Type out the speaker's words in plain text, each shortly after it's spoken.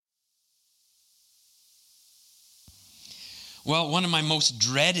Well, one of my most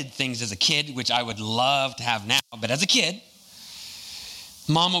dreaded things as a kid, which I would love to have now, but as a kid,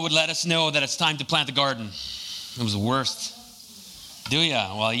 Mama would let us know that it's time to plant the garden. It was the worst. Do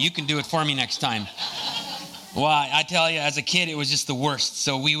ya? Well, you can do it for me next time. Well, I tell you, as a kid, it was just the worst.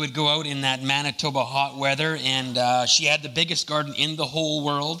 So we would go out in that Manitoba hot weather, and she had the biggest garden in the whole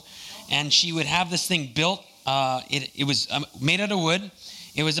world. And she would have this thing built. It was made out of wood.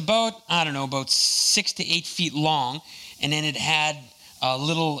 It was about 6 to 8 feet long. And then it had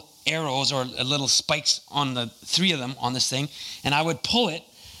little arrows or little spikes on the 3 of them on this thing. And I would pull it.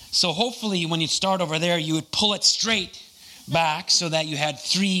 So hopefully when you start over there, you would pull it straight back so that you had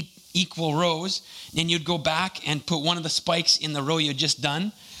 3 equal rows. Then you'd go back and put one of the spikes in the row you'd just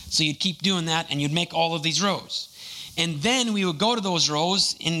done. So you'd keep doing that and you'd make all of these rows. And then we would go to those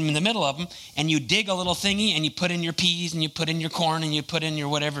rows in the middle of them, and you dig a little thingy, and you put in your peas, and you put in your corn, and you put in your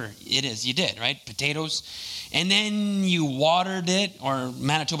whatever it is you did, right? Potatoes. And then you watered it, or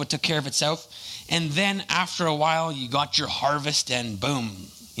Manitoba took care of itself. And then after a while, you got your harvest, and boom,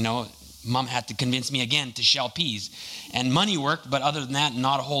 Mom had to convince me again to shell peas. And money worked, but other than that,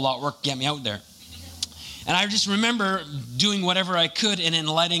 not a whole lot worked to get me out there. And I just remember doing whatever I could, and then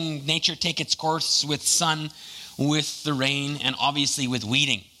letting nature take its course with sun, with the rain, and obviously with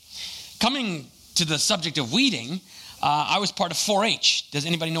weeding. Coming to the subject of weeding, I was part of 4-H. Does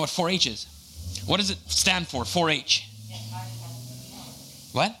anybody know what 4-H is? What does it stand for, 4-H?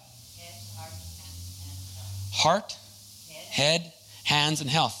 What? Heart, head, hands, and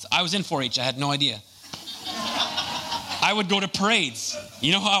health. I was in 4-H. I had no idea. I would go to parades.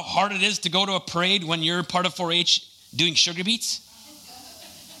 You know how hard it is to go to a parade when you're part of 4-H doing sugar beets?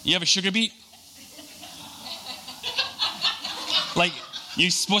 You have a sugar beet? Like,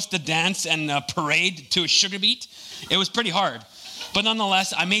 you're supposed to dance and parade to a sugar beet. It was pretty hard. But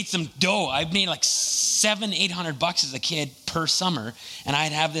nonetheless, I made some dough. I made like $700-800 as a kid per summer. And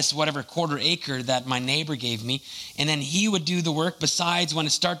I'd have this whatever quarter acre that my neighbor gave me. And then he would do the work. Besides, when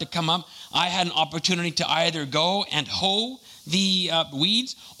it started to come up, I had an opportunity to either go and hoe the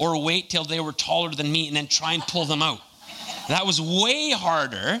weeds or wait till they were taller than me and then try and pull them out. That was way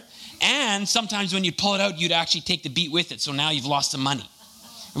harder. And sometimes when you pull it out, you'd actually take the beet with it. So now you've lost some money.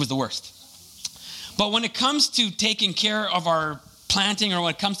 It was the worst. But when it comes to taking care of our planting, or when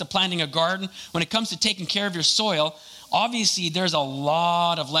it comes to planting a garden, when it comes to taking care of your soil, obviously there's a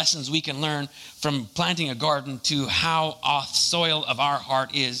lot of lessons we can learn from planting a garden to how the soil of our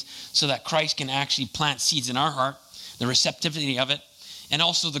heart is, so that Christ can actually plant seeds in our heart, the receptivity of it, and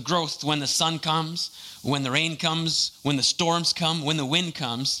also the growth when the sun comes, when the rain comes, when the storms come, when the wind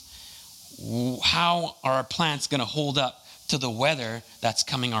comes. How are our plants going to hold up to the weather that's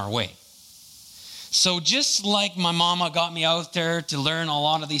coming our way? So just like my mama got me out there to learn a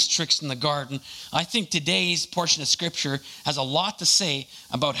lot of these tricks in the garden, I think today's portion of scripture has a lot to say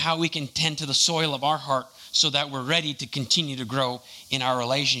about how we can tend to the soil of our heart so that we're ready to continue to grow in our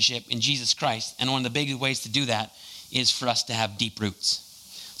relationship in Jesus Christ. And one of the biggest ways to do that is for us to have deep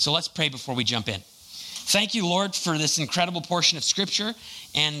roots. So let's pray before we jump in. Thank you, Lord, for this incredible portion of scripture.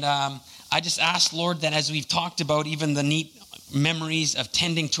 And I just ask, Lord, that as we've talked about even the neat memories of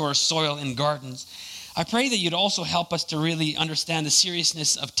tending to our soil in gardens, I pray that you'd also help us to really understand the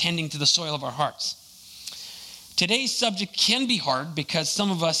seriousness of tending to the soil of our hearts. Today's subject can be hard because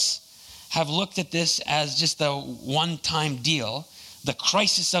some of us have looked at this as just a one-time deal, the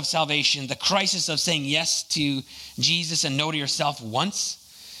crisis of salvation, the crisis of saying yes to Jesus and no to yourself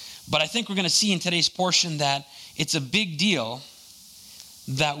once. But I think we're going to see in today's portion that it's a big deal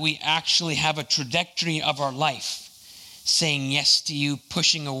that we actually have a trajectory of our life, saying yes to you,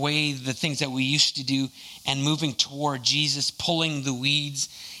 pushing away the things that we used to do and moving toward Jesus, pulling the weeds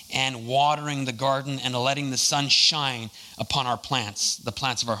and watering the garden and letting the sun shine upon our plants, the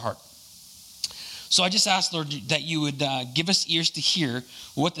plants of our heart. So I just ask, Lord, that you would give us ears to hear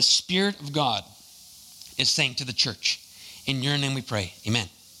what the Spirit of God is saying to the church. In your name we pray. Amen.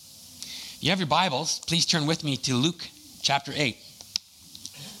 You have your Bibles. Please turn with me to Luke chapter 8.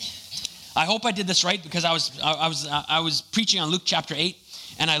 I hope I did this right because I was preaching on Luke chapter 8,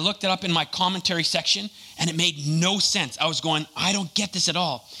 and I looked it up in my commentary section, and it made no sense. I was going, I don't get this at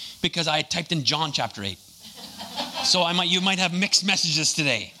all, because I had typed in John chapter 8. So you might have mixed messages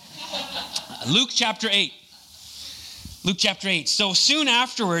today. Luke chapter 8. Luke chapter 8. So soon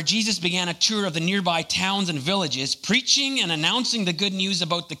afterward, Jesus began a tour of the nearby towns and villages, preaching and announcing the good news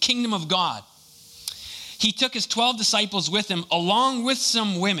about the kingdom of God. He took his 12 disciples with him, along with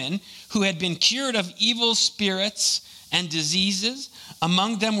some women who had been cured of evil spirits and diseases.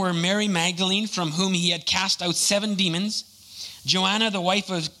 Among them were Mary Magdalene, from whom he had cast out 7 demons, Joanna, the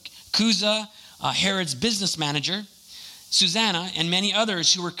wife of Chuza, Herod's business manager, Susanna, and many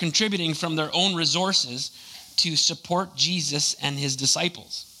others who were contributing from their own resources to support Jesus and his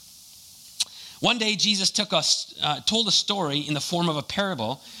disciples. One day, Jesus told a story in the form of a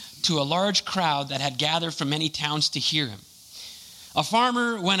parable to a large crowd that had gathered from many towns to hear him. A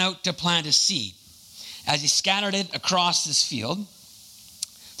farmer went out to plant his seed. As he scattered it across his field,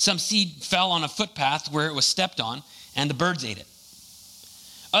 some seed fell on a footpath where it was stepped on, and the birds ate it.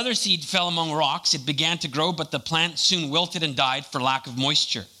 Other seed fell among rocks. It began to grow, but the plant soon wilted and died for lack of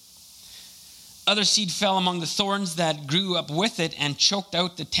moisture. Other seed fell among the thorns that grew up with it and choked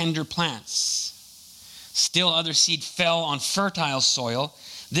out the tender plants. Still other seed fell on fertile soil.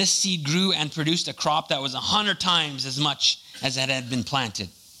 This seed grew and produced a crop that was 100 times as much as it had been planted.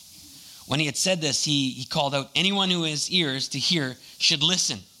 When he had said this, he called out, "Anyone who has ears to hear should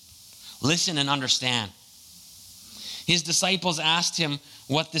listen. Listen and understand." His disciples asked him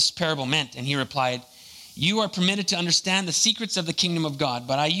what this parable meant, and he replied, "You are permitted to understand the secrets of the kingdom of God,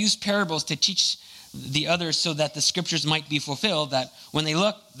 but I use parables to teach the others so that the scriptures might be fulfilled, that when they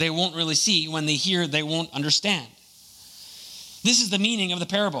look, they won't really see. When they hear, they won't understand." This is the meaning of the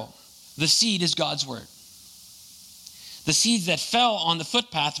parable. The seed is God's word. The seeds that fell on the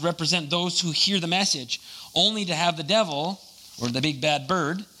footpath represent those who hear the message, only to have the devil, or the big bad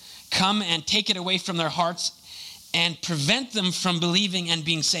bird, come and take it away from their hearts and prevent them from believing and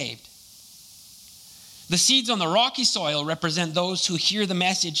being saved. The seeds on the rocky soil represent those who hear the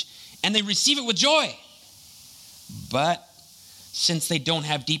message and they receive it with joy. But since they don't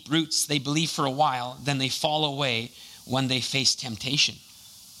have deep roots, they believe for a while, then they fall away when they face temptation.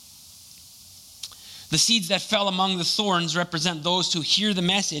 The seeds that fell among the thorns represent those who hear the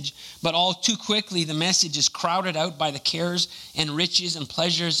message, but all too quickly the message is crowded out by the cares and riches and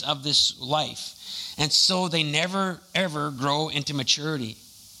pleasures of this life. And so they never, ever grow into maturity.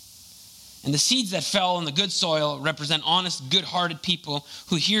 And the seeds that fell on the good soil represent honest, good-hearted people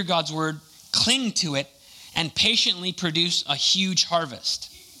who hear God's word, cling to it, and patiently produce a huge harvest.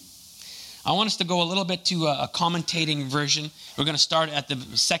 I want us to go a little bit to a commentating version. We're going to start at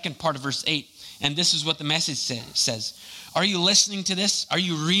the second part of verse 8. And this is what the message says. Are you listening to this? Are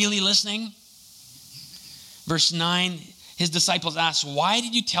you really listening? Verse 9, his disciples asked, "Why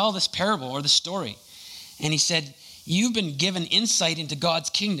did you tell this parable or the story?" And he said, "You've been given insight into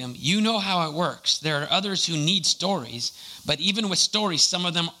God's kingdom. You know how it works. There are others who need stories, but even with stories, some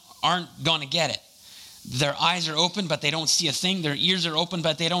of them aren't going to get it. Their eyes are open, but they don't see a thing. Their ears are open,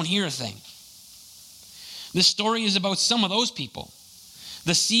 but they don't hear a thing." This story is about some of those people.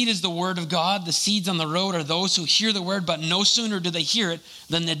 The seed is the word of God. The seeds on the road are those who hear the word, but no sooner do they hear it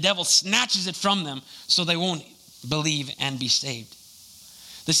than the devil snatches it from them so they won't believe and be saved.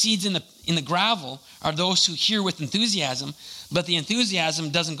 The seeds in the gravel are those who hear with enthusiasm, but the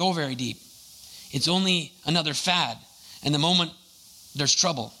enthusiasm doesn't go very deep. It's only another fad, and the moment there's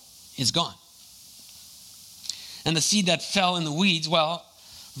trouble, it's gone. And the seed that fell in the weeds, well,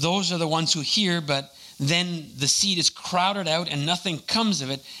 those are the ones who hear, but then the seed is crowded out and nothing comes of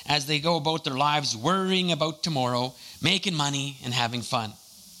it as they go about their lives worrying about tomorrow, making money, and having fun.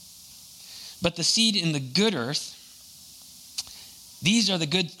 But the seed in the good earth, these are the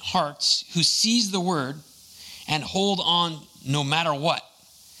good hearts who seize the word and hold on no matter what,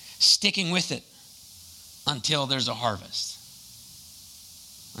 sticking with it until there's a harvest.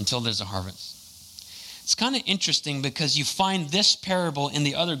 Until there's a harvest. It's kind of interesting because you find this parable in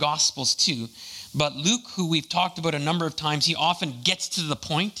the other Gospels too. But Luke, who we've talked about a number of times, he often gets to the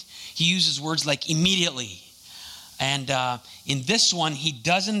point. He uses words like immediately. And in this one, he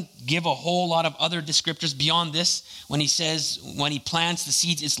doesn't give a whole lot of other descriptors beyond this. When he says, when he plants the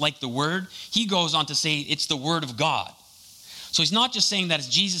seeds, it's like the word. He goes on to say it's the word of God. So he's not just saying that it's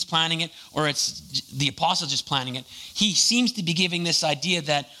Jesus planting it or it's the apostles just planting it. He seems to be giving this idea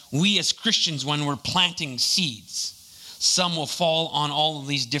that we as Christians, when we're planting seeds, some will fall on all of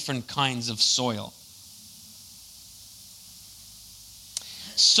these different kinds of soil.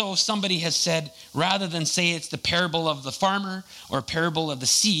 So somebody has said, rather than say it's the parable of the farmer or parable of the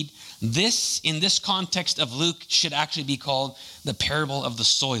seed, this, in this context of Luke, should actually be called the parable of the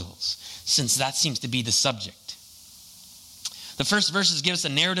soils, since that seems to be the subject. The first verses give us a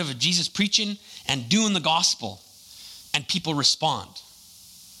narrative of Jesus preaching and doing the gospel, and people respond.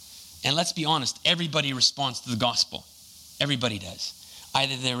 And let's be honest, everybody responds to the gospel. Everybody does.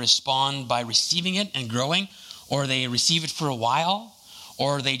 Either they respond by receiving it and growing, or they receive it for a while,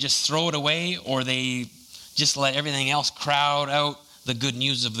 or they just throw it away, or they just let everything else crowd out the good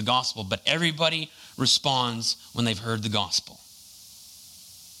news of the gospel. But everybody responds when they've heard the gospel.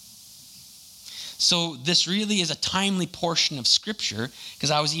 So this really is a timely portion of Scripture, because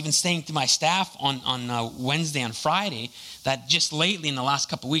I was even saying to my staff on Wednesday and Friday that just lately in the last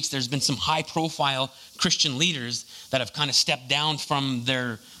couple of weeks, there's been some high-profile Christian leaders that have kind of stepped down from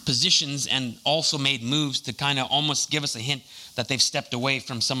their positions and also made moves to kind of almost give us a hint that they've stepped away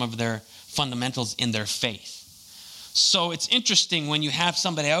from some of their fundamentals in their faith. So it's interesting when you have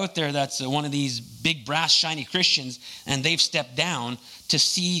somebody out there that's one of these big, brass, shiny Christians, and they've stepped down, to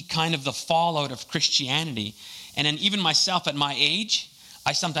see kind of the fallout of Christianity. And then even myself at my age,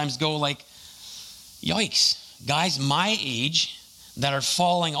 I sometimes go like, yikes, guys my age that are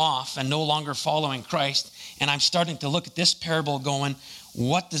falling off and no longer following Christ. And I'm starting to look at this parable going,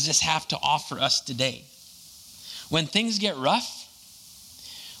 what does this have to offer us today? When things get rough,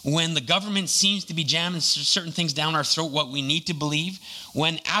 when the government seems to be jamming certain things down our throat, what we need to believe,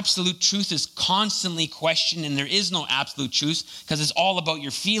 when absolute truth is constantly questioned and there is no absolute truth because it's all about your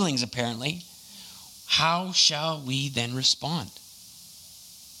feelings apparently, how shall we then respond?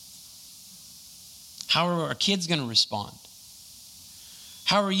 How are our kids going to respond?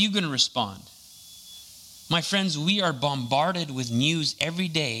 How are you going to respond? My friends, we are bombarded with news every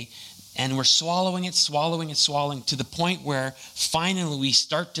day, and we're swallowing it to the point where finally we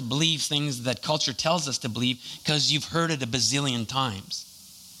start to believe things that culture tells us to believe because you've heard it a bazillion times.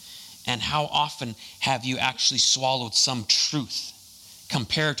 And how often have you actually swallowed some truth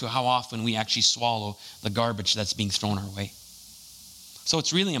compared to how often we actually swallow the garbage that's being thrown our way? So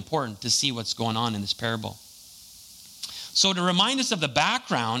it's really important to see what's going on in this parable. So to remind us of the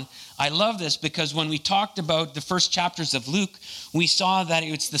background, I love this because when we talked about the first chapters of Luke, we saw that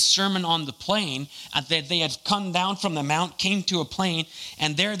it's the Sermon on the Plain, and that they had come down from the mount, came to a plain,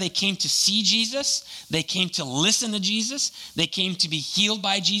 and there they came to see Jesus, they came to listen to Jesus, they came to be healed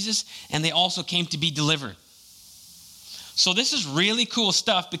by Jesus, and they also came to be delivered. So this is really cool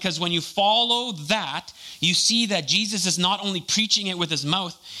stuff, because when you follow that, you see that Jesus is not only preaching it with his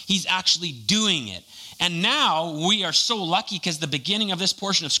mouth, he's actually doing it. And now we are so lucky because the beginning of this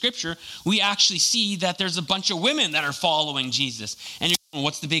portion of Scripture, we actually see that there's a bunch of women that are following Jesus. And you're going,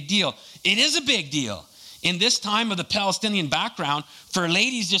 what's the big deal? It is a big deal. In this time of the Palestinian background, for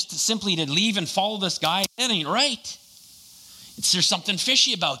ladies just simply to leave and follow this guy, that ain't right. There's something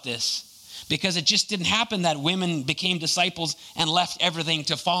fishy about this, because it just didn't happen that women became disciples and left everything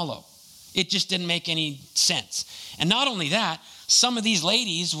to follow. It just didn't make any sense. And not only that, some of these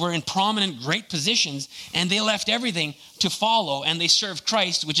ladies were in prominent, great positions, and they left everything to follow, and they served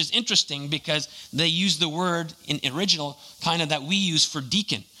Christ, which is interesting because they use the word in original kind of that we use for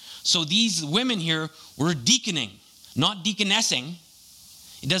deacon. So these women here were deaconing, not deaconessing.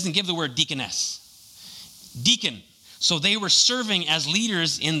 It doesn't give the word deaconess. Deacon. So they were serving as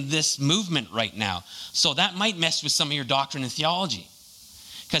leaders in this movement right now. So that might mess with some of your doctrine and theology,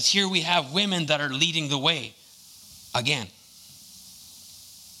 because here we have women that are leading the way again.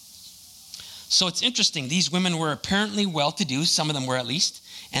 So it's interesting. These women were apparently well-to-do, some of them were at least,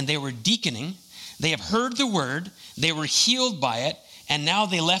 and they were deaconing. They have heard the word, they were healed by it, and now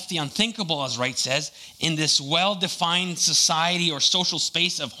they left the unthinkable, as Wright says, in this well-defined society or social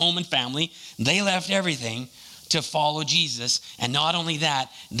space of home and family. They left everything to follow Jesus, and not only that,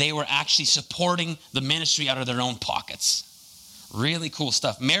 they were actually supporting the ministry out of their own pockets. Really cool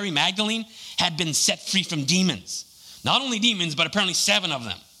stuff. Mary Magdalene had been set free from demons. Not only demons, but apparently 7 of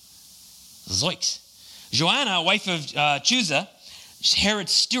them. Zoiks. Joanna, wife of Chuza,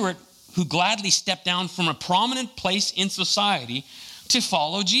 Herod's steward, who gladly stepped down from a prominent place in society to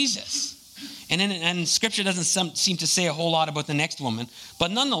follow Jesus. And Scripture doesn't seem to say a whole lot about the next woman.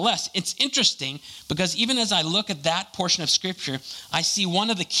 But nonetheless, it's interesting because even as I look at that portion of Scripture, I see one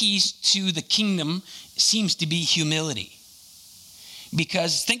of the keys to the kingdom seems to be humility.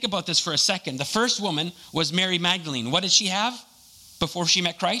 Because think about this for a second. The first woman was Mary Magdalene. What did she have before she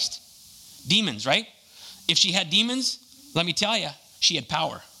met Christ? Demons, right? If she had demons, let me tell you, she had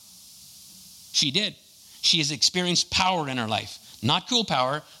power. She did. She has experienced power in her life. Not cool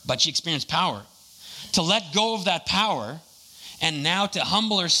power, but she experienced power. To let go of that power and now to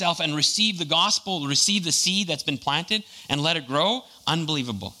humble herself and receive the gospel, receive the seed that's been planted and let it grow,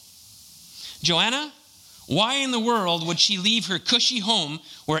 unbelievable. Joanna, why in the world would she leave her cushy home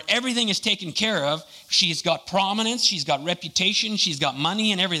where everything is taken care of? She's got prominence, she's got reputation, she's got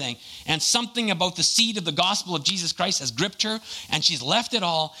money and everything. And something about the seed of the gospel of Jesus Christ has gripped her, and she's left it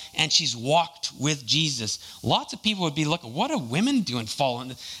all, and she's walked with Jesus. Lots of people would be looking, what are women doing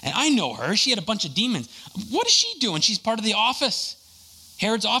following? And I know her. She had a bunch of demons. What is she doing? She's part of the office,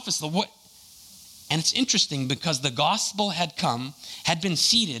 Herod's office. And it's interesting because the gospel had come, had been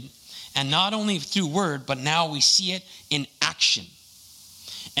seeded, and not only through word, but now we see it in action.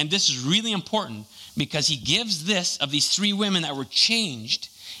 And this is really important because he gives this of these 3 women that were changed.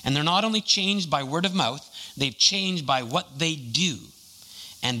 And they're not only changed by word of mouth, they've changed by what they do.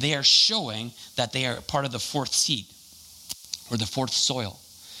 And they are showing that they are part of the 4th seed or the 4th soil.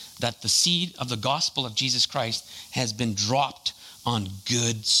 That the seed of the gospel of Jesus Christ has been dropped on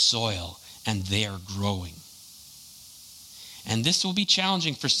good soil and they are growing. And this will be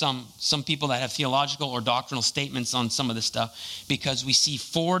challenging for some people that have theological or doctrinal statements on some of this stuff, because we see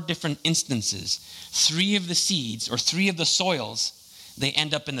 4 different instances. 3 of the seeds or 3 of the soils, they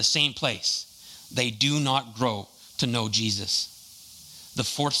end up in the same place. They do not grow to know Jesus. The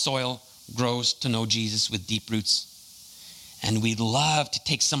 4th soil grows to know Jesus with deep roots. And we'd love to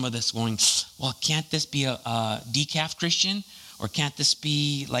take some of this going, well, can't this be a decaf Christian? Or can't this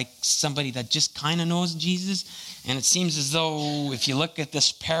be like somebody that just kind of knows Jesus? And it seems as though if you look at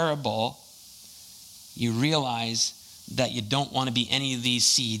this parable, you realize that you don't want to be any of these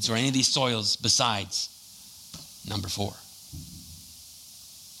seeds or any of these soils besides number 4.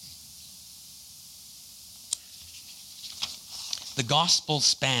 The gospel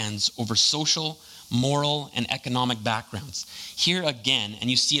spans over social, moral, and economic backgrounds. Here again,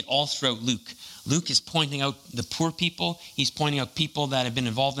 and you see it all throughout Luke. Luke is pointing out the poor people. He's pointing out people that have been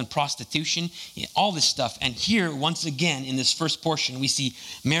involved in prostitution, all this stuff. And here, once again, in this first portion, we see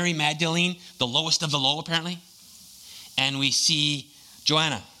Mary Magdalene, the lowest of the low, apparently. And we see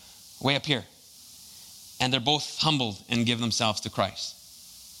Joanna, way up here. And they're both humbled and give themselves to Christ.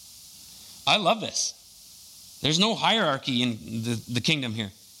 I love this. There's no hierarchy in the kingdom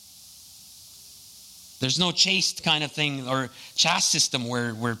here. There's no chaste kind of thing or caste system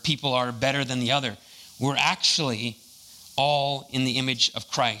where people are better than the other. We're actually all in the image of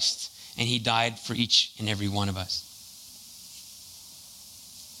Christ, and he died for each and every one of us.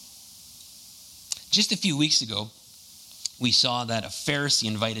 Just a few weeks ago, we saw that a Pharisee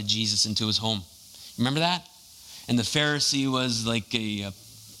invited Jesus into his home. Remember that? And the Pharisee was like a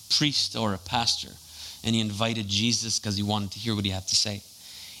priest or a pastor, and he invited Jesus because he wanted to hear what he had to say.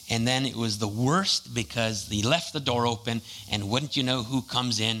 And then it was the worst because he left the door open, and wouldn't you know who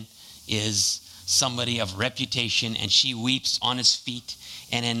comes in is somebody of reputation, and she weeps on his feet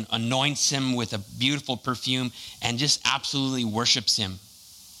and then anoints him with a beautiful perfume and just absolutely worships him.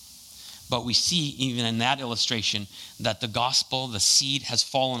 But we see even in that illustration that the gospel, the seed, has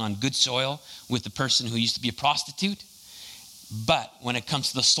fallen on good soil with the person who used to be a prostitute. But when it comes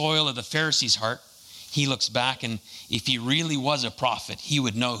to the soil of the Pharisee's heart, he looks back, and if he really was a prophet, he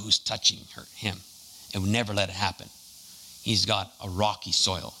would know who's touching him and would never let it happen. He's got a rocky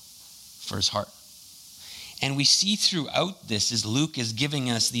soil for his heart. And we see throughout this, as Luke is giving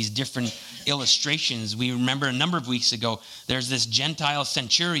us these different illustrations. We remember a number of weeks ago, there's this Gentile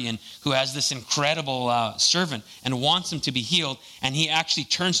centurion who has this incredible servant and wants him to be healed. And he actually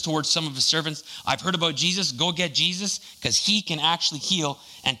turns towards some of his servants. I've heard about Jesus. Go get Jesus, because he can actually heal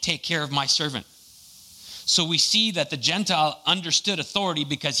and take care of my servant. So we see that the Gentile understood authority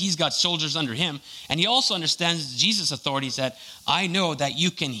because he's got soldiers under him. And he also understands Jesus' authority, that I know that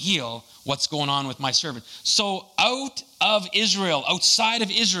you can heal what's going on with my servant. So out of Israel, outside of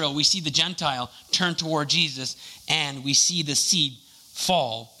Israel, we see the Gentile turn toward Jesus, and we see the seed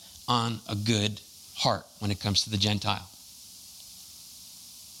fall on a good heart when it comes to the Gentile.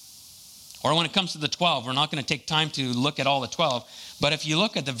 Or when it comes to the 12, we're not going to take time to look at all the 12, but if you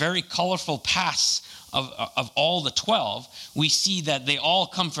look at the very colorful paths of all the 12, we see that they all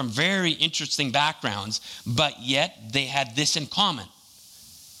come from very interesting backgrounds, but yet they had this in common: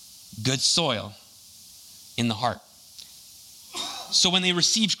 good soil in the heart. So when they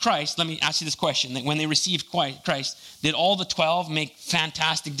received Christ, let me ask you this question: that when they received Christ, did all the 12 make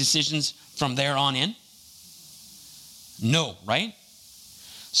fantastic decisions from there on in? No, right?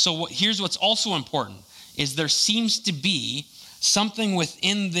 So here's what's also important, is there seems to be something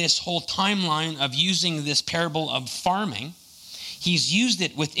within this whole timeline of using this parable of farming. He's used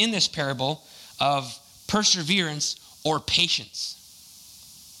it within this parable of perseverance or patience.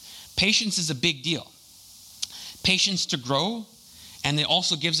 Patience is a big deal. Patience to grow, and it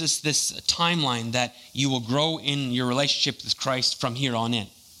also gives us this timeline that you will grow in your relationship with Christ from here on in.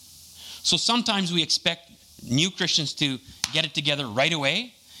 So sometimes we expect new Christians to get it together right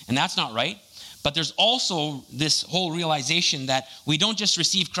away, and that's not right. But there's also this whole realization that we don't just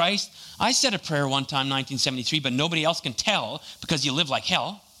receive Christ. I said a prayer one time, 1973, but nobody else can tell because you live like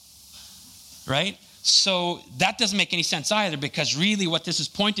hell, right? So that doesn't make any sense either, because really what this is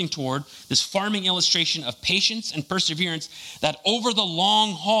pointing toward, this farming illustration of patience and perseverance, that over the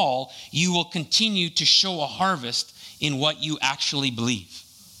long haul, you will continue to show a harvest in what you actually believe.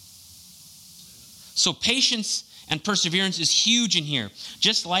 So patience and perseverance is huge in here.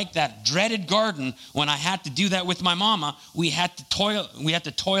 Just like that dreaded garden, when I had to do that with my mama, we had to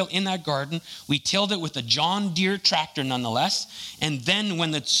toil in that garden. We tilled it with a John Deere tractor nonetheless. And then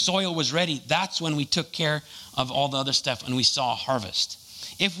when the soil was ready, that's when we took care of all the other stuff and we saw a harvest.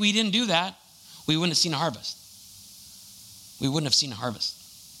 If we didn't do that, we wouldn't have seen a harvest. We wouldn't have seen a harvest.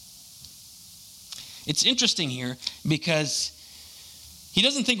 It's interesting here because he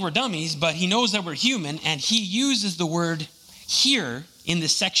doesn't think we're dummies, but he knows that we're human, and he uses the word hear in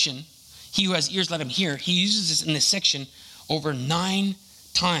this section. He who has ears, let him hear. He uses this in this section over 9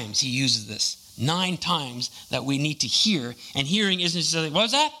 times. He uses this 9 times that we need to hear. And hearing isn't just like, what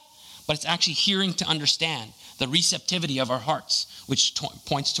was that? But it's actually hearing to understand, the receptivity of our hearts, which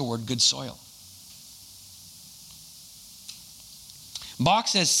points toward good soil. Bach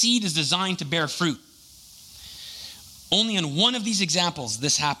says seed is designed to bear fruit. Only in one of these examples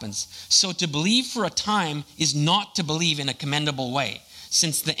this happens. So to believe for a time is not to believe in a commendable way,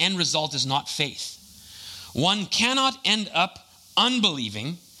 since the end result is not faith. One cannot end up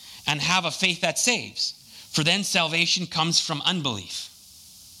unbelieving and have a faith that saves, for then salvation comes from unbelief.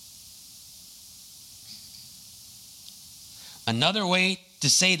 Another way to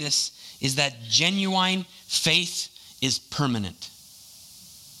say this is that genuine faith is permanent.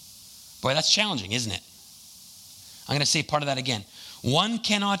 Boy, that's challenging, isn't it? I'm going to say part of that again. One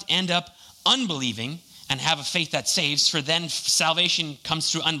cannot end up unbelieving and have a faith that saves, for then salvation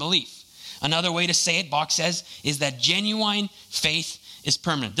comes through unbelief. Another way to say it, Bach says, is that genuine faith is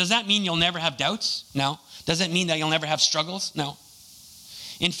permanent. Does that mean you'll never have doubts? No. Does it mean that you'll never have struggles? No.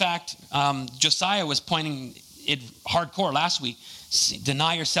 In fact, Josiah was pointing it hardcore last week.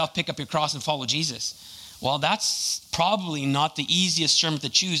 Deny yourself, pick up your cross, and follow Jesus. Well, that's probably not the easiest sermon to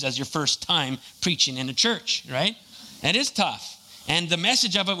choose as your first time preaching in a church, right? It is tough. And the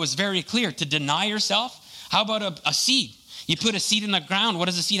message of it was very clear. To deny yourself. How about a seed? You put a seed in the ground. What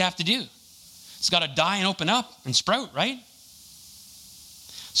does the seed have to do? It's got to die and open up and sprout, right?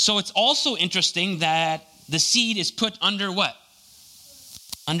 So it's also interesting that the seed is put under what?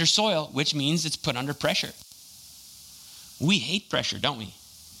 Under soil, which means it's put under pressure. We hate pressure, don't we?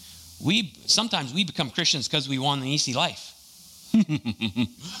 Sometimes we become Christians because we want an easy life.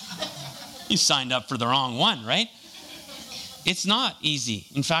 You signed up for the wrong one, right? It's not easy.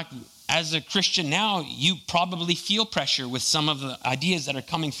 In fact, as a Christian now, you probably feel pressure with some of the ideas that are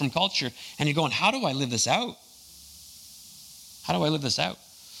coming from culture. And you're going, how do I live this out? How do I live this out?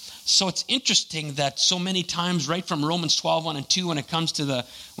 So it's interesting that so many times, right from Romans 12:1 and 2, when it comes to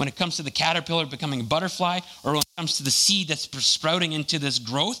the caterpillar becoming a butterfly, or when it comes to the seed that's sprouting into this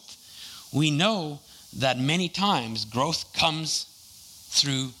growth, we know that many times growth comes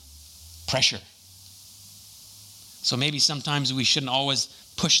through pressure. So maybe sometimes we shouldn't always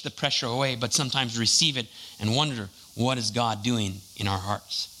push the pressure away, but sometimes receive it and wonder, what is God doing in our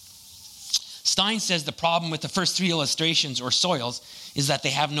hearts? Stein says the problem with the first 3 illustrations or soils is that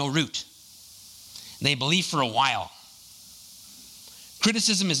they have no root. They believe for a while.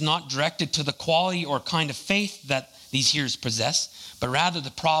 Criticism is not directed to the quality or kind of faith that these hearers possess, but rather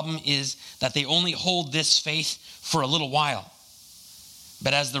the problem is that they only hold this faith for a little while.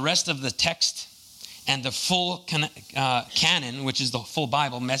 But as the rest of the text and the full canon, which is the full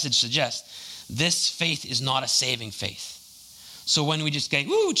Bible message, suggests, this faith is not a saving faith. So when we just go,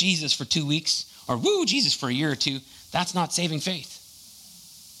 woo, Jesus for 2 weeks, or woo, Jesus for a year or 2, that's not saving faith.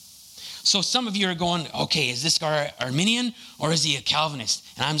 So some of you are going, okay, is this guy Arminian or is he a Calvinist?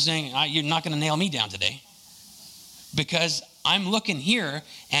 And I'm saying, you're not going to nail me down today. Because I'm looking here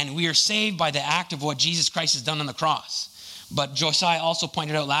and we are saved by the act of what Jesus Christ has done on the cross. But Josiah also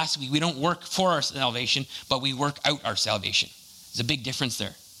pointed out last week, we don't work for our salvation, but we work out our salvation. There's a big difference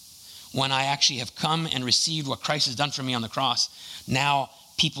there. When I actually have come and received what Christ has done for me on the cross, now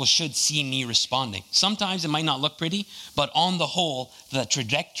people should see me responding. Sometimes it might not look pretty, but on the whole, the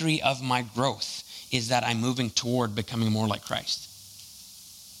trajectory of my growth is that I'm moving toward becoming more like Christ.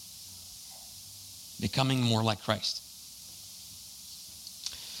 Becoming more like Christ.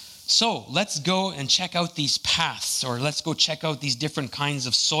 So let's go and check out these paths, or let's go check out these different kinds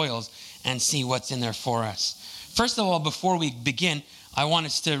of soils and see what's in there for us. First of all, before we begin, I want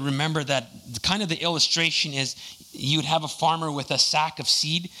us to remember that kind of the illustration is you'd have a farmer with a sack of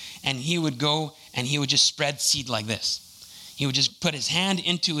seed, and he would go and he would just spread seed like this. He would just put his hand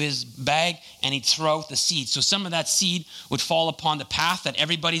into his bag and he'd throw out the seed. So some of that seed would fall upon the path that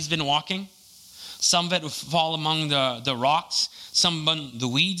everybody's been walking. Some of it would fall among the rocks, some among the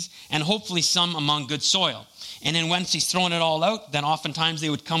weeds, and hopefully some among good soil. And then once he's thrown it all out, then oftentimes they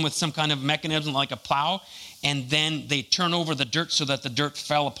would come with some kind of mechanism like a plow, and then they turn over the dirt so that the dirt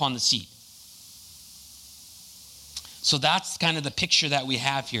fell upon the seed. So that's kind of the picture that we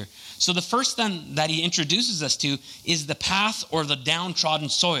have here. So the first thing that he introduces us to is the path or the downtrodden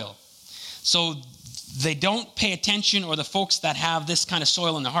soil. So they don't pay attention, or the folks that have this kind of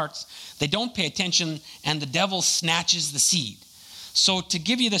soil in their hearts, they don't pay attention, and the devil snatches the seed. So to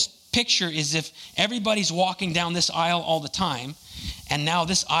give you this picture is if everybody's walking down this aisle all the time, and now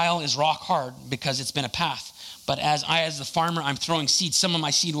this aisle is rock hard because it's been a path. But as the farmer, I'm throwing seed, some of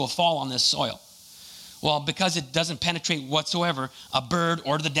my seed will fall on this soil. Well, because it doesn't penetrate whatsoever, a bird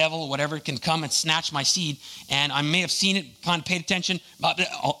or the devil or whatever can come and snatch my seed, and I may have seen it, kind of paid attention, but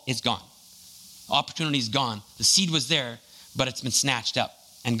it's gone. Opportunity's gone. The seed was there, but it's been snatched up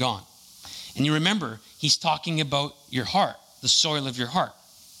and gone. And you remember, he's talking about your heart, the soil of your heart.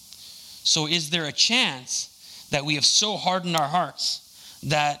 So is there a chance that we have so hardened our hearts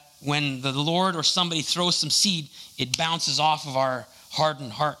that when the Lord or somebody throws some seed, it bounces off of our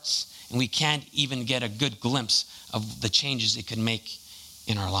hardened hearts, and we can't even get a good glimpse of the changes it could make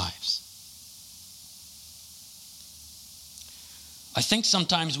in our lives? I think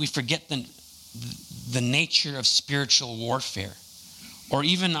sometimes we forget the nature of spiritual warfare, or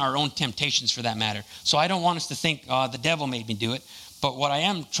even our own temptations for that matter. So I don't want us to think, the devil made me do it. But what I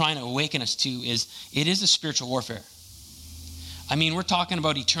am trying to awaken us to is it is a spiritual warfare. I mean, we're talking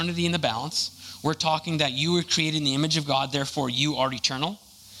about eternity in the balance. We're talking that you were created in the image of God, therefore you are eternal.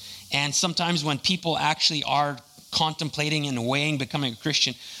 And sometimes when people actually are contemplating and weighing becoming a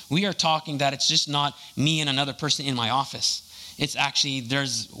Christian, we are talking that it's just not me and another person in my office. It's actually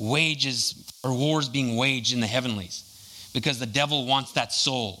there's wages or wars being waged in the heavenlies because the devil wants that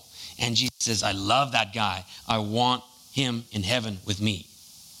soul. And Jesus says, I love that guy. I want him in heaven with me.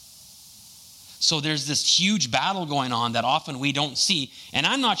 So there's this huge battle going on that often we don't see. And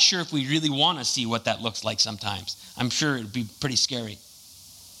I'm not sure if we really want to see what that looks like sometimes. I'm sure it'd be pretty scary.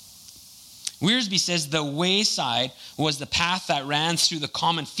 Wiersbe says the wayside was the path that ran through the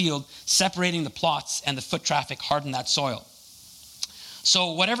common field, separating the plots, and the foot traffic hardened that soil.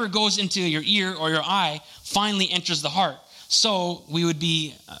 So whatever goes into your ear or your eye finally enters the heart. So we would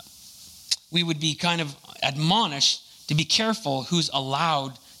be kind of admonished to be careful who's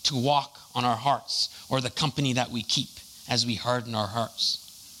allowed to walk on our hearts, or the company that we keep as we harden our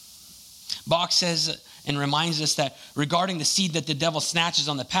hearts. Bach says and reminds us that regarding the seed that the devil snatches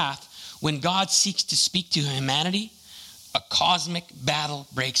on the path, when God seeks to speak to humanity, a cosmic battle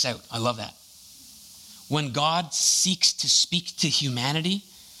breaks out. I love that. When God seeks to speak to humanity,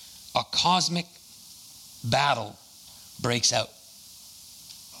 a cosmic battle breaks out.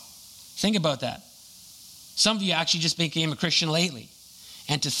 Think about that. Some of you actually just became a Christian lately.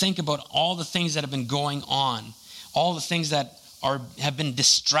 And to think about all the things that have been going on, all the things that have been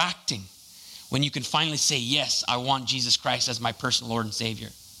distracting, when you can finally say, yes, I want Jesus Christ as my personal Lord and Savior.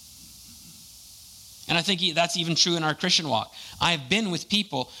 And I think that's even true in our Christian walk. I've been with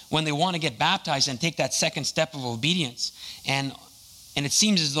people when they want to get baptized and take that second step of obedience. And it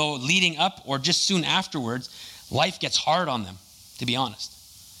seems as though leading up or just soon afterwards, life gets hard on them, to be honest.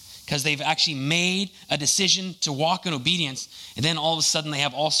 Because they've actually made a decision to walk in obedience, and then all of a sudden they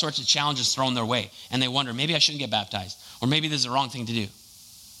have all sorts of challenges thrown their way, and they wonder, maybe I shouldn't get baptized, or maybe this is the wrong thing to do.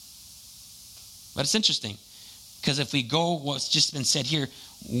 But it's interesting, because if we go what's just been said here,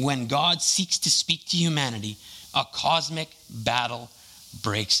 when God seeks to speak to humanity, a cosmic battle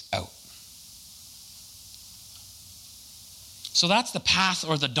breaks out. So that's the path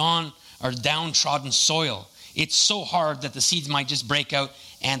or the downtrodden soil. It's so hard that the seeds might just break out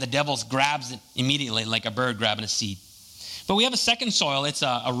and the devil grabs it immediately like a bird grabbing a seed. But we have a second soil. It's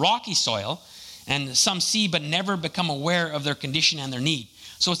a rocky soil, and some see but never become aware of their condition and their need.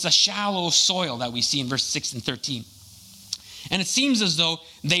 So it's a shallow soil that we see in verse 6 and 13. And it seems as though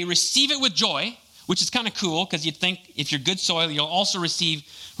they receive it with joy, which is kind of cool because you'd think if you're good soil, you'll also receive,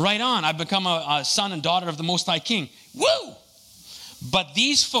 right on, I've become a son and daughter of the Most High King. Woo! But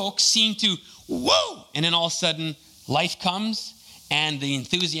these folks seem to, woo! And then all of a sudden, life comes and the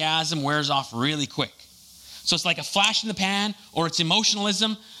enthusiasm wears off really quick. So it's like a flash in the pan, or it's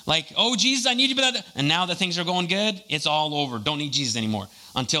emotionalism, like, oh, Jesus, I need you. And now that things are going good, it's all over. Don't need Jesus anymore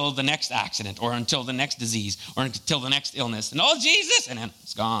until the next accident, or until the next disease, or until the next illness. And oh, Jesus, and then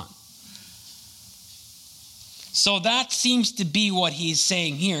it's gone. So that seems to be what he's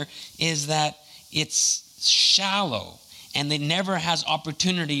saying here, is that it's shallow and it never has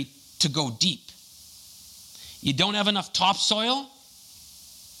opportunity to go deep. You don't have enough topsoil,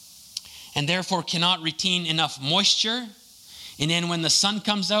 and therefore cannot retain enough moisture. And then when the sun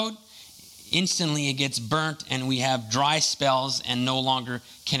comes out, instantly it gets burnt and we have dry spells and no longer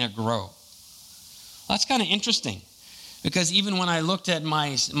can it grow. That's kind of interesting, because even when I looked at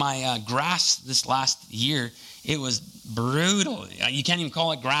my grass this last year, It was brutal. You can't even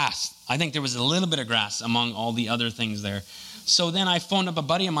call it grass. I think there was a little bit of grass among all the other things there. So then I phoned up a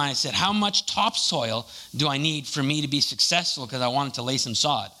buddy of mine. I said, how much topsoil do I need for me to be successful? Because I wanted to lay some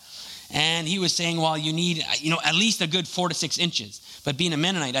sod. And he was saying, well, you need, at least a good 4 to 6 inches. But being a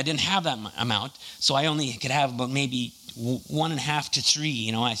Mennonite, I didn't have that amount. So I only could have about maybe 1.5 to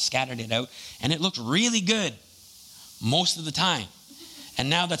 3. I scattered it out. And it looked really good most of the time. And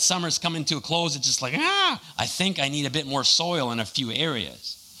now that summer's coming to a close, it's just like, I think I need a bit more soil in a few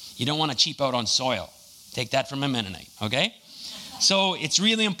areas. You don't want to cheap out on soil. Take that from a Mennonite, okay? So it's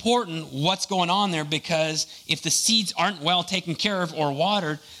really important what's going on there, because if the seeds aren't well taken care of or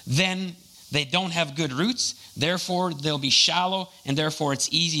watered, then they don't have good roots. Therefore, they'll be shallow, and therefore it's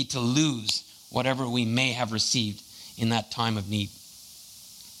easy to lose whatever we may have received in that time of need.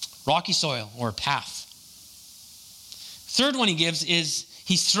 Rocky soil or path. Third one he gives is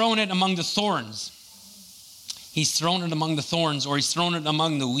he's thrown it among the thorns. He's thrown it among the thorns, or he's thrown it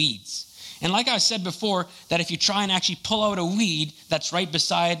among the weeds. And like I said before, that if you try and actually pull out a weed that's right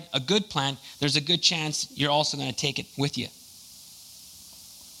beside a good plant, there's a good chance you're also going to take it with you.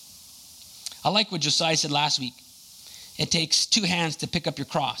 I like what Josiah said last week. It takes 2 hands to pick up your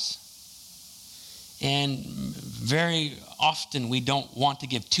cross. And very often we don't want to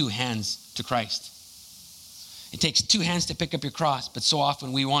give 2 hands to Christ. It takes 2 hands to pick up your cross, but so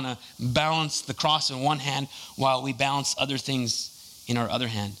often we want to balance the cross in one hand while we balance other things in our other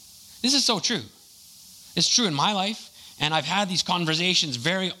hand. This is so true. It's true in my life, and I've had these conversations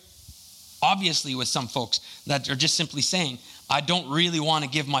very obviously with some folks that are just simply saying, I don't really want to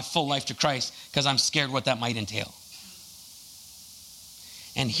give my full life to Christ because I'm scared what that might entail.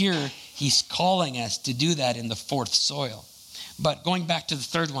 And here he's calling us to do that in the 4th soil. But going back to the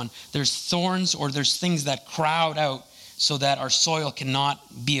 3rd one, there's thorns, or there's things that crowd out so that our soil cannot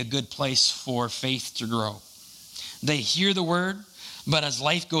be a good place for faith to grow. They hear the word, but as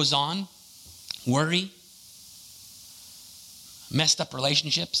life goes on, worry, messed up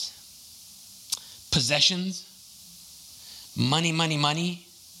relationships, possessions, money,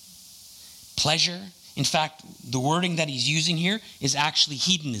 pleasure. In fact, the wording that he's using here is actually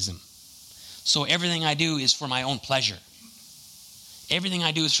hedonism. So everything I do is for my own pleasure. Everything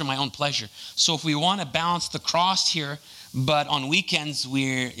I do is for my own pleasure. So if we want to balance the cross here, but on weekends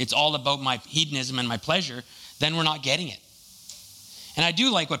it's all about my hedonism and my pleasure, then we're not getting it. And I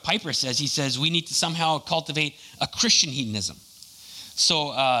do like what Piper says. He says we need to somehow cultivate a Christian hedonism.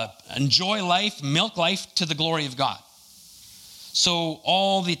 So enjoy life, milk life to the glory of God. So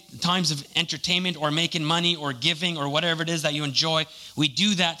all the times of entertainment or making money or giving or whatever it is that you enjoy, we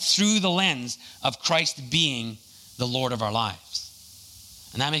do that through the lens of Christ being the Lord of our lives.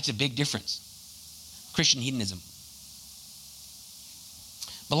 And that makes a big difference. Christian hedonism.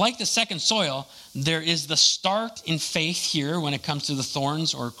 But like the 2nd soil, there is the start in faith here when it comes to the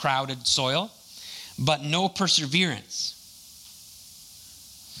thorns or crowded soil, but no perseverance.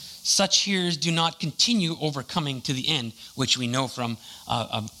 Such hearers do not continue overcoming to the end, which we know from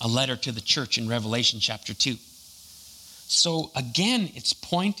a letter to the church in Revelation chapter 2. So again, it's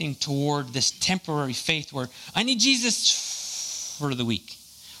pointing toward this temporary faith where I need Jesus for the week,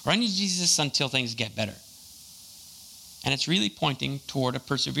 or I need Jesus until things get better. And it's really pointing toward a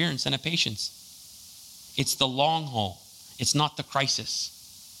perseverance and a patience. It's the long haul. It's not the crisis.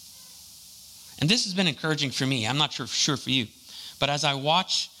 And this has been encouraging for me. I'm not sure for you. But as I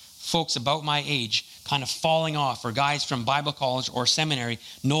watch folks about my age kind of falling off, or guys from Bible college or seminary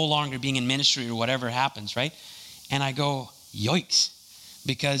no longer being in ministry or whatever happens, right? And I go, yikes,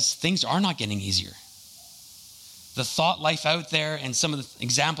 because things are not getting easier. The thought life out there and some of the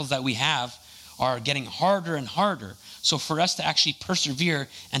examples that we have are getting harder and harder. So for us to actually persevere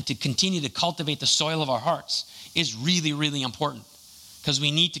and to continue to cultivate the soil of our hearts is really, really important, because we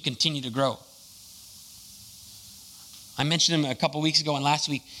need to continue to grow. I mentioned him a couple weeks ago, and last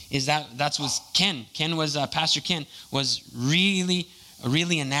week that was Ken. Pastor Ken was really,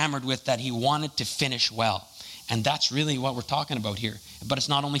 really enamored with that. He wanted to finish well. And that's really what we're talking about here. But it's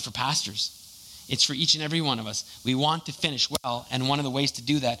not only for pastors. It's for each and every one of us. We want to finish well, and one of the ways to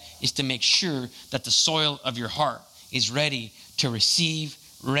do that is to make sure that the soil of your heart is ready to receive,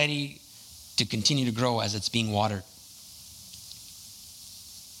 ready to continue to grow as it's being watered.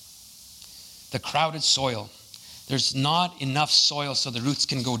 The crowded soil. There's not enough soil so the roots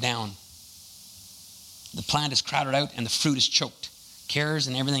can go down. The plant is crowded out and the fruit is choked. Cares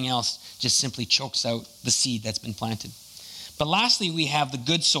and everything else just simply chokes out the seed that's been planted. But lastly, we have the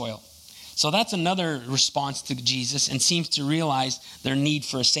good soil. So that's another response to Jesus, and seems to realize their need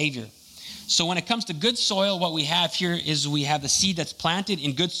for a Savior. So when it comes to good soil, what we have here is we have the seed that's planted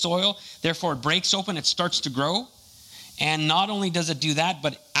in good soil. Therefore, it breaks open, it starts to grow. And not only does it do that,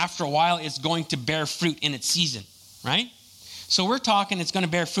 but after a while, it's going to bear fruit in its season, right? So we're talking it's going to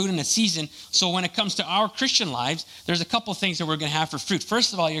bear fruit in its season. So when it comes to our Christian lives, there's a couple things that we're going to have for fruit.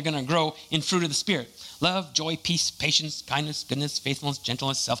 First of all, you're going to grow in fruit of the Spirit. Love, joy, peace, patience, kindness, goodness, faithfulness,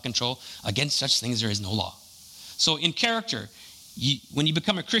 gentleness, self-control. Against such things there is no law. So in character, when you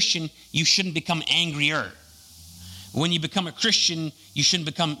become a Christian, you shouldn't become angrier. When you become a Christian, you shouldn't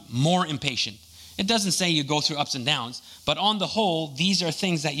become more impatient. It doesn't say you go through ups and downs, but on the whole, these are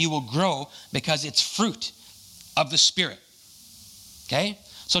things that you will grow because it's fruit of the Spirit. Okay?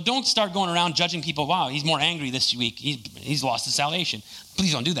 So don't start going around judging people. Wow, he's more angry this week. He's lost his salvation.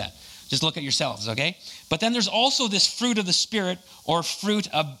 Please don't do that. Just look at yourselves, okay? But then there's also this fruit of the Spirit, or fruit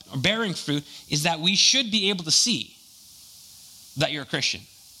of bearing fruit, is that we should be able to see that you're a Christian.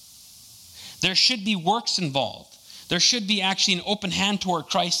 There should be works involved. There should be actually an open hand toward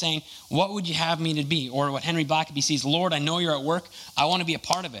Christ saying, what would you have me to be? Or what Henry Blackaby says, Lord, I know you're at work. I want to be a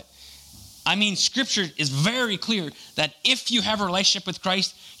part of it. I mean, Scripture is very clear that if you have a relationship with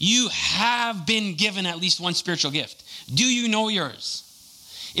Christ, you have been given at least one spiritual gift. Do you know yours?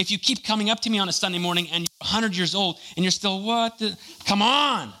 If you keep coming up to me on a Sunday morning and you're 100 years old and you're still, come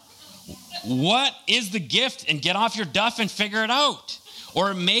on. What is the gift? And get off your duff and figure it out.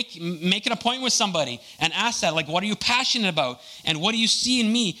 Or make an appointment with somebody and ask that, like, what are you passionate about? And what do you see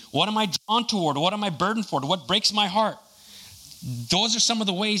in me? What am I drawn toward? What am I burdened for? What breaks my heart? Those are some of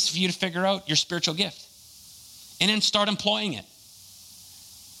the ways for you to figure out your spiritual gift. And then start employing it.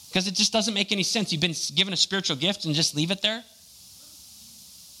 Because it just doesn't make any sense. You've been given a spiritual gift and just leave it there.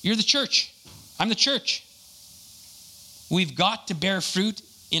 You're the church. I'm the church. We've got to bear fruit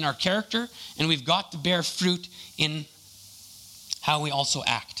in our character, and we've got to bear fruit in how we also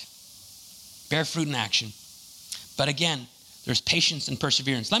act. Bear fruit in action. But again, there's patience and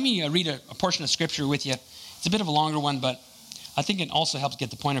perseverance. Let me read a portion of Scripture with you. It's a bit of a longer one, but I think it also helps get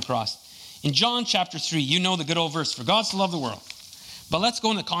the point across. In John chapter 3, you know the good old verse, for God so loved the world. But let's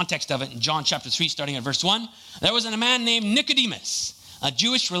go in the context of it in John chapter 3, starting at verse 1. There was a man named Nicodemus, a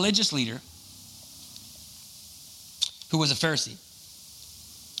Jewish religious leader who was a Pharisee.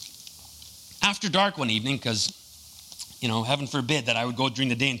 After dark one evening, because, heaven forbid that I would go during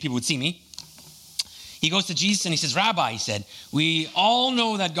the day and people would see me, he goes to Jesus and he says, Rabbi, he said, we all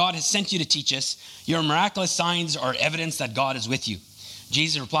know that God has sent you to teach us. Your miraculous signs are evidence that God is with you.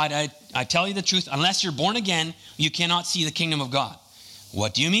 Jesus replied, I tell you the truth, unless you're born again, you cannot see the kingdom of God.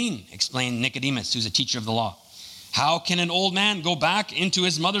 What do you mean? Explained Nicodemus, who's a teacher of the law. How can an old man go back into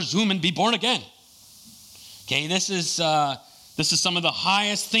his mother's womb and be born again? Okay, this is some of the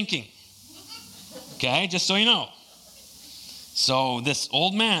highest thinking. Okay, just so you know. So this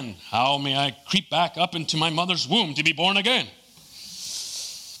old man, how may I creep back up into my mother's womb to be born again?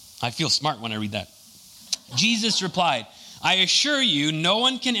 I feel smart when I read that. Jesus replied, I assure you, no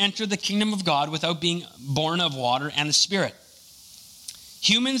one can enter the kingdom of God without being born of water and the Spirit.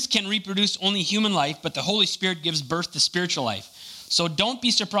 Humans can reproduce only human life, but the Holy Spirit gives birth to spiritual life. So don't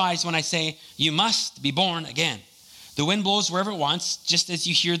be surprised when I say you must be born again. The wind blows wherever it wants, just as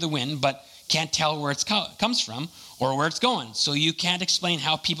you hear the wind, but can't tell where it comes from or where it's going. So you can't explain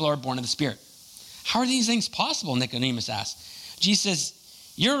how people are born of the Spirit. How are these things possible? Nicodemus asked. Jesus says,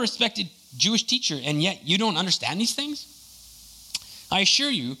 you're a respected Jewish teacher, and yet you don't understand these things? I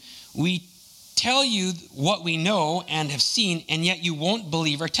assure you, we tell you what we know and have seen, and yet you won't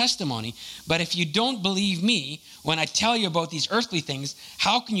believe our testimony. But if you don't believe me when I tell you about these earthly things,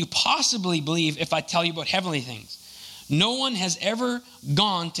 how can you possibly believe if I tell you about heavenly things? No one has ever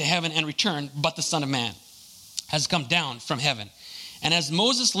gone to heaven and returned, but the Son of Man has come down from heaven. And as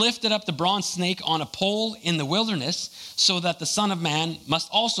Moses lifted up the bronze snake on a pole in the wilderness, so that the Son of Man must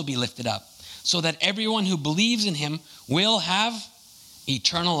also be lifted up, so that everyone who believes in him will have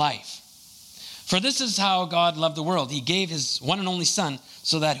eternal life. For this is how God loved the world. He gave his one and only Son,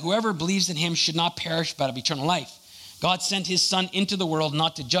 so that whoever believes in him should not perish but have eternal life. God sent his Son into the world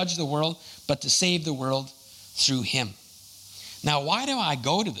not to judge the world, but to save the world through him. Now, why do I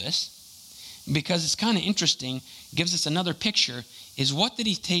go to this? Because it's kind of interesting. It gives us another picture. Is what did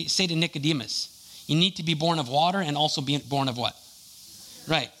he say to Nicodemus? You need to be born of water and also be born of what?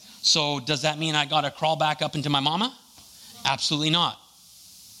 Right. So does that mean I got to crawl back up into my mama? Absolutely not.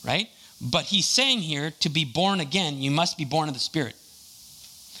 Right? But he's saying here, to be born again, you must be born of the Spirit.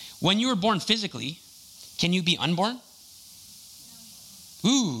 When you were born physically, can you be unborn?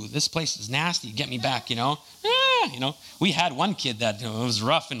 Ooh, this place is nasty. Get me back, We had one kid that was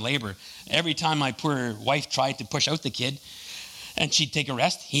rough in labor. Every time my poor wife tried to push out the kid and she'd take a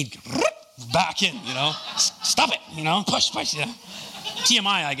rest, he'd back in, Stop it, push,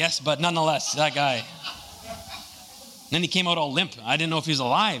 TMI, I guess, but nonetheless, that guy. Then he came out all limp. I didn't know if he was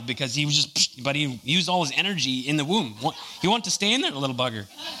alive because he was but he used all his energy in the womb. He wanted to stay in there, the little bugger.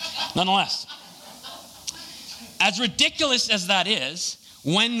 Nonetheless, as ridiculous as that is,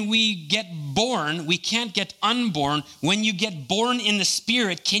 when we get born, we can't get unborn. When you get born in the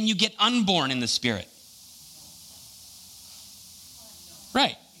Spirit, can you get unborn in the Spirit?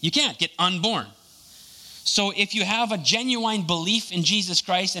 Right. You can't get unborn. So if you have a genuine belief in Jesus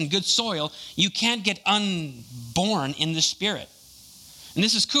Christ and good soil, you can't get unborn in the Spirit. And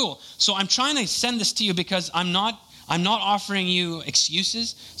this is cool. So I'm trying to send this to you because I'm not offering you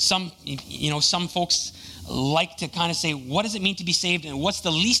excuses. Some folks like to kind of say, what does it mean to be saved? And what's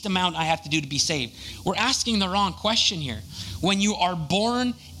the least amount I have to do to be saved? We're asking the wrong question here. When you are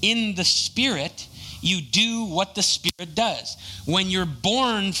born in the Spirit, you do what the Spirit does. When you're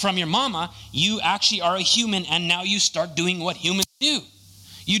born from your mama, you actually are a human, and now you start doing what humans do.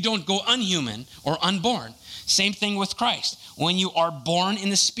 You don't go unhuman or unborn. Same thing with Christ. When you are born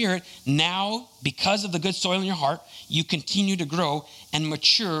in the Spirit, now, because of the good soil in your heart, you continue to grow and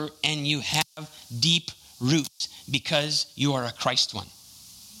mature, and you have deep roots because you are a Christ one.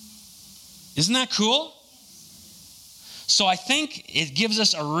 Isn't that cool? So I think it gives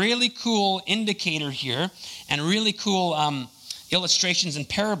us a really cool indicator here and really cool illustrations and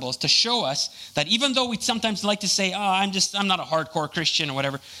parables to show us that even though we sometimes like to say, I'm not a hardcore Christian or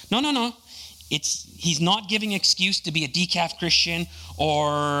whatever. No. He's not giving excuse to be a decaf Christian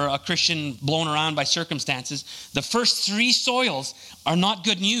or a Christian blown around by circumstances. The first three soils are not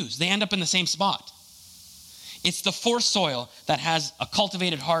good news. They end up in the same spot. It's the fourth soil that has a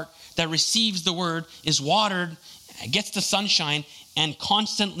cultivated heart, that receives the word, is watered, gets the sunshine, and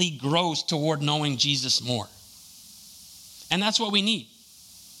constantly grows toward knowing Jesus more. And that's what we need.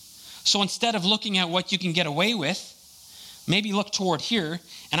 So instead of looking at what you can get away with, maybe look toward here.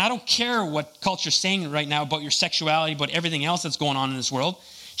 And I don't care what culture's saying right now about your sexuality, about everything else that's going on in this world.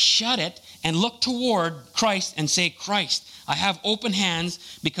 Shut it and look toward Christ and say, Christ, I have open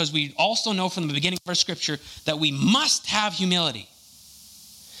hands, because we also know from the beginning of our scripture that we must have humility.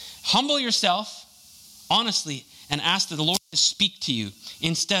 Humble yourself, honestly, and ask the Lord to speak to you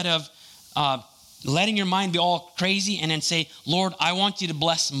instead of letting your mind be all crazy and then say, Lord, I want you to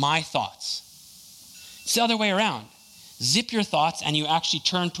bless my thoughts. It's the other way around. Zip your thoughts and you actually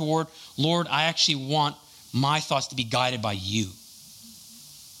turn toward, Lord, I actually want my thoughts to be guided by you.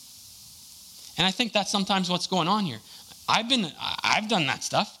 And I think that's sometimes what's going on here. I've done that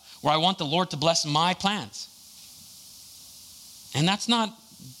stuff where I want the Lord to bless my plans. And that's not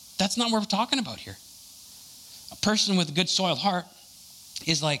what we're talking about here. A person with a good soiled heart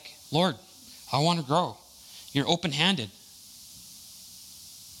is like, Lord, I want to grow. You're open-handed.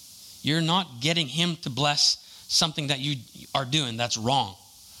 You're not getting him to bless something that you are doing that's wrong.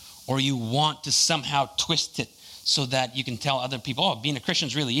 Or you want to somehow twist it so that you can tell other people, being a Christian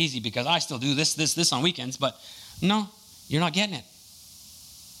is really easy because I still do this on weekends. But no, you're not getting it.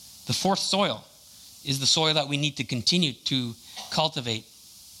 The fourth soil is the soil that we need to continue to cultivate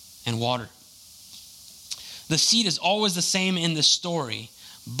and water. The seed is always the same in the story,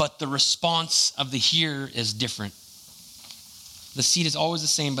 but the response of the hearer is different. The seed is always the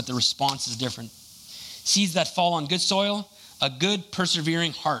same, but the response is different. Seeds that fall on good soil, a good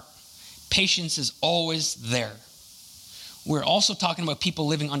persevering heart. Patience is always there. We're also talking about people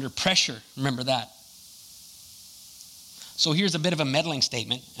living under pressure. Remember that. So here's a bit of a meddling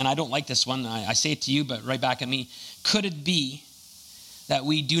statement, and I don't like this one. I say it to you, but right back at me. Could it be that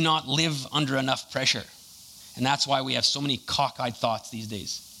we do not live under enough pressure? And that's why we have so many cockeyed thoughts these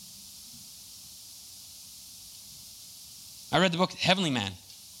days. I read the book Heavenly Man.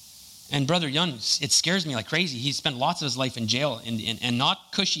 And Brother Yun, it scares me like crazy. He spent lots of his life in jail, and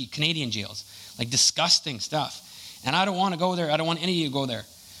not cushy Canadian jails. Like disgusting stuff. And I don't want to go there. I don't want any of you to go there.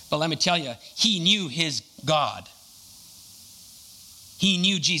 But let me tell you, he knew his God. He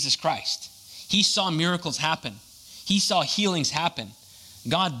knew Jesus Christ. He saw miracles happen. He saw healings happen.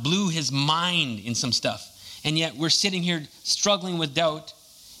 God blew his mind in some stuff. And yet we're sitting here struggling with doubt.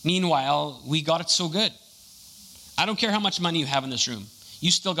 Meanwhile, we got it so good. I don't care how much money you have in this room.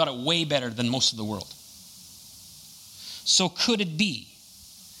 You still got it way better than most of the world. So could it be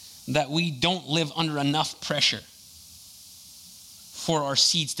that we don't live under enough pressure for our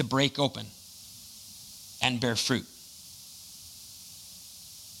seeds to break open and bear fruit?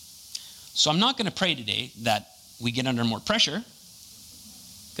 So I'm not going to pray today that we get under more pressure,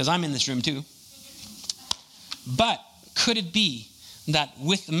 because I'm in this room too. But could it be that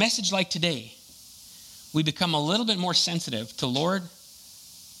with a message like today, we become a little bit more sensitive to, Lord,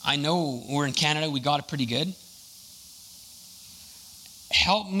 I know we're in Canada, we got it pretty good.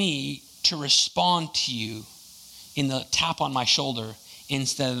 Help me to respond to you in the tap on my shoulder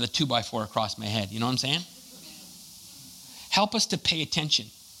instead of the 2x4 across my head. You know what I'm saying? Help us to pay attention.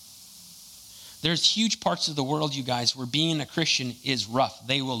 There's huge parts of the world, you guys, where being a Christian is rough.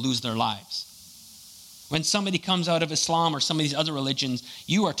 They will lose their lives. When somebody comes out of Islam or some of these other religions,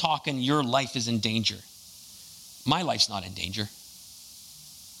 you are talking your life is in danger. My life's not in danger.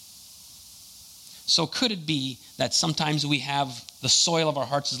 So could it be that sometimes we have the soil of our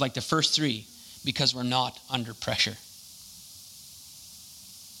hearts is like the first three because we're not under pressure?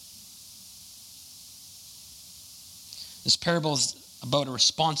 This parable is about a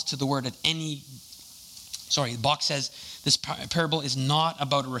response to the word at any, the box says this parable is not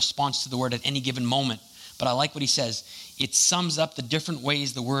about a response to the word at any given moment. But I like what he says. It sums up the different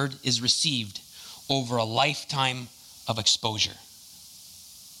ways the word is received over a lifetime of exposure.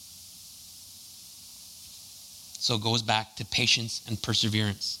 So it goes back to patience and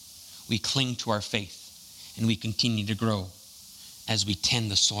perseverance. We cling to our faith and we continue to grow as we tend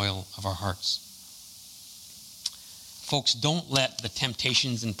the soil of our hearts. Folks, don't let the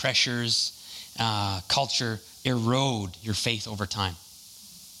temptations and pressures, culture erode your faith over time.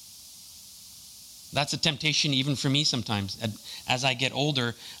 That's a temptation even for me sometimes. As I get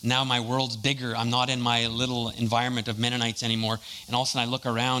older, now my world's bigger. I'm not in my little environment of Mennonites anymore. And all of a sudden I look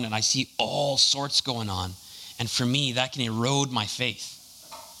around and I see all sorts going on. And for me, that can erode my faith.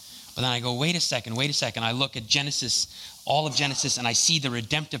 But then I go, wait a second. I look at Genesis, all of Genesis, and I see the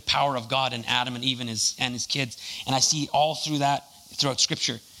redemptive power of God in Adam and Eve and his kids. And I see all through that, throughout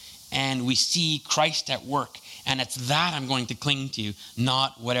Scripture. And we see Christ at work. And it's that I'm going to cling to,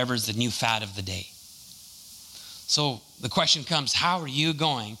 not whatever's the new fad of the day. So the question comes, how are you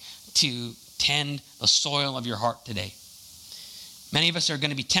going to tend the soil of your heart today? Many of us are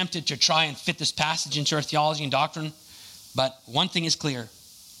going to be tempted to try and fit this passage into our theology and doctrine. But one thing is clear.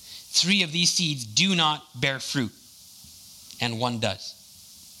 3 of these seeds do not bear fruit, and 1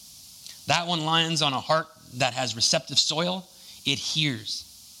 does. That one lands on a heart that has receptive soil. It hears.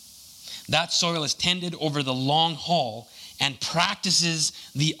 That soil is tended over the long haul and practices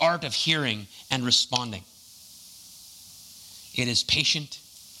the art of hearing and responding. It is patient,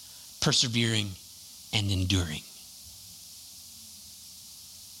 persevering, and enduring.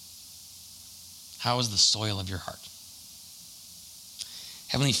 How is the soil of your heart?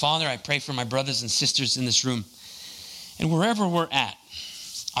 Heavenly Father, I pray for my brothers and sisters in this room. And wherever we're at,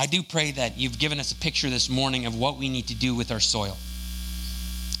 I do pray that you've given us a picture this morning of what we need to do with our soil.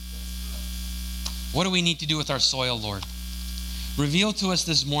 What do we need to do with our soil, Lord? Reveal to us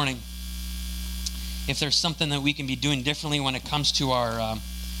this morning if there's something that we can be doing differently when it comes to our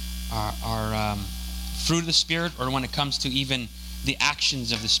fruit of the Spirit, or when it comes to even the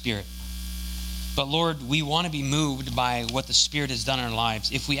actions of the Spirit. But Lord, we want to be moved by what the Spirit has done in our lives.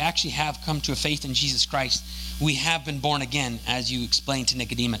 If we actually have come to a faith in Jesus Christ, we have been born again, as you explained to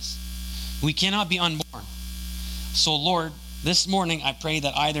Nicodemus. We cannot be unborn. So Lord, this morning I pray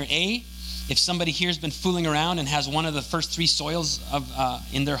that either A, if somebody here has been fooling around and has one of the first 3 soils of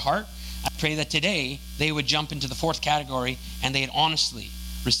in their heart, I pray that today they would jump into the 4th category and they'd honestly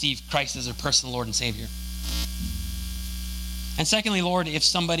receive Christ as their personal Lord and Savior. And secondly, Lord, if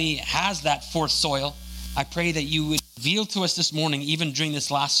somebody has that 4th soil, I pray that you would reveal to us this morning, even during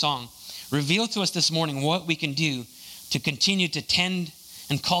this last song, reveal to us this morning what we can do to continue to tend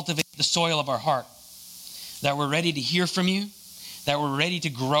and cultivate the soil of our heart. That we're ready to hear from you, that we're ready to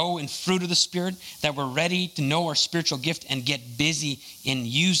grow in fruit of the Spirit, that we're ready to know our spiritual gift and get busy in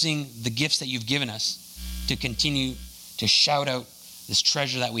using the gifts that you've given us to continue to shout out this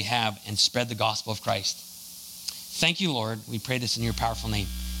treasure that we have and spread the gospel of Christ. Thank you, Lord. We pray this in your powerful name.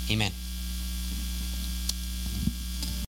 Amen.